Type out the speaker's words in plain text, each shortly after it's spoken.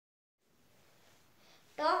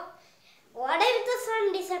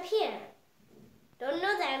disappear? Don't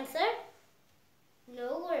know the answer?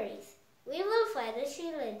 No worries. We will find the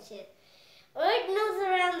solution. Earth moves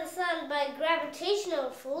around the sun by gravitational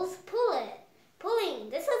force pulling.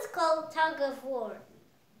 This is called tug of war.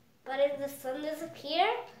 But if the sun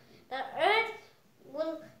disappears, the Earth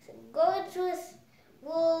will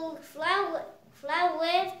fly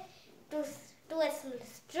away to a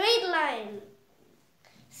straight line.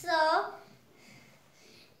 So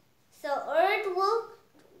Earth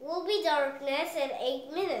will be darkness in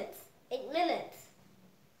 8 minutes. 8 minutes.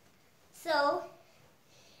 So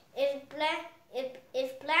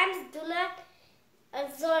if plants do not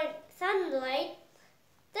absorb sunlight,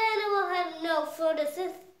 then it will have no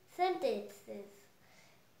photosynthesis.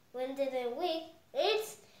 When they wake,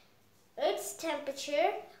 Earth's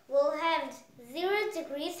temperature will have 0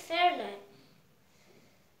 degrees Fahrenheit.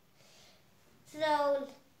 So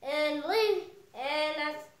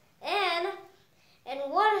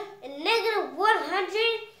negative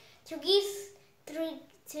 100 degrees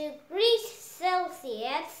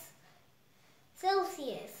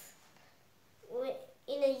Celsius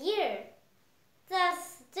in a year.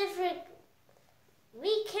 That's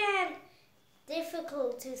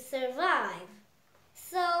difficult to survive.